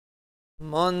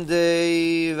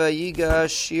Monday,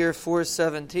 Vayigash, year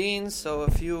 417. So a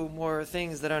few more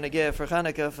things that are negeh for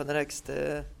Chanukah for the next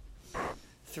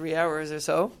 3 hours or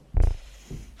so.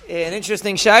 An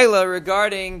interesting shaila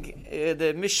regarding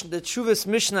the Tshuvas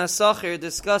Mishnah Sachir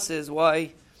discusses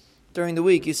why during the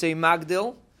week you say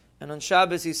Magdil and on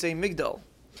Shabbos you say Migdal.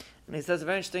 And he says a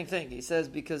very interesting thing. He says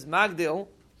because Magdil,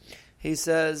 he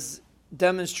says,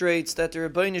 demonstrates that the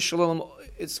Rebbeinu Shalom,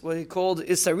 it's what he called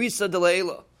Isarisa de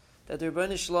Leila, that the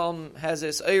Rebbeinu Shalom has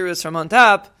this iris from on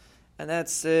top, and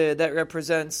that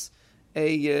represents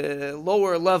a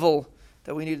lower level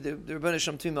that we need the Rebbeinu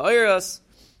Shalom to ma'ayras.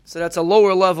 So that's a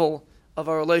lower level of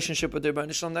our relationship with the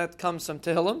Rebbeinu Shalom. That comes from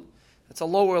Tehillim. That's a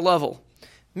lower level.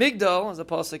 Migdal is a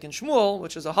pasuk in Shmuel,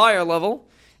 which is a higher level,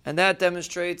 and that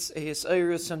demonstrates a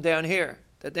Hisayrus from down here.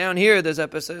 That down here there's a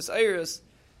Hisayrus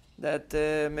that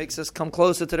makes us come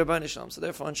closer to the Rebbeinu Shalom. So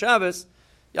therefore on Shabbos,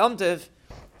 Yom Tov,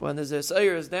 when there's a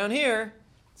Hisayrus down here,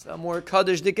 it's a more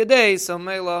Kaddish Dikadei, so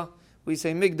Mela, we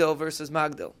say Migdal versus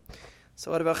Magdal.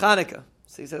 So what about Chanukah?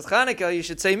 So he says Chanukah, you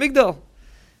should say Migdal,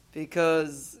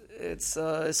 because it's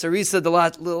Sarisa, the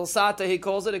little Sata, he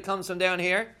calls it. It comes from down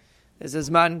here. It's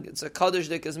Zman, it's a Kaddish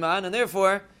Dikazman, and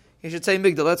therefore you should say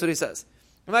Migdal. That's what he says.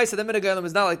 The Midah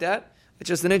is not like that. It's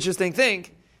just an interesting thing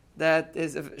that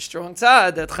is a strong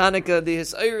tzad that Chanukah, the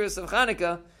Hisayrus of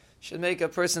Chanukah, should make a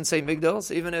person say Migdal.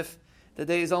 So even if the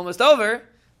day is almost over,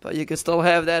 but you can still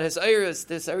have that Hisayrus,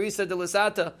 this Arisa de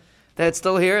Lasata, that's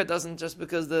still here. It doesn't just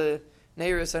because the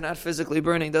Neiris are not physically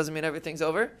burning doesn't mean everything's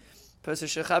over. Person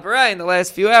should chaperai in the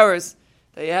last few hours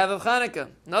that you have of Chanukah.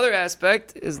 Another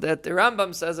aspect is that the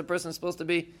Rambam says a person is supposed to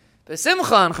be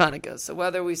besimcha on Chanukah. So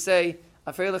whether we say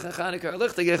Afreilich and Chanukah or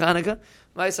Lichtig Chanukah,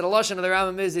 the lashon of the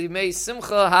Rambam is that he made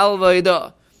simcha hal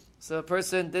v'hidah. So a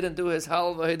person didn't do his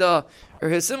hal v'hidah or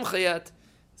his simcha yet,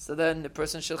 so then the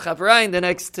person should chaperai in the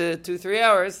next 2-3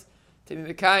 hours to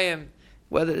be mekayim.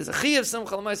 Whether there's a chi of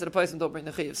simcha, the person don't bring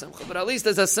the chi of simcha, but at least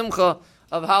there's a simcha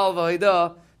of hal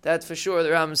v'hidah. That for sure the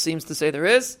Rambam seems to say there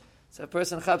is. So a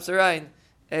person chaperai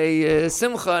a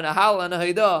simcha and a hal and a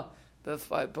hidah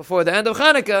before the end of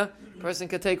Chanukah, a person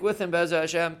could take with him Be'ezras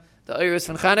Hashem the iris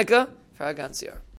from Chanukah for Hagan Siyar.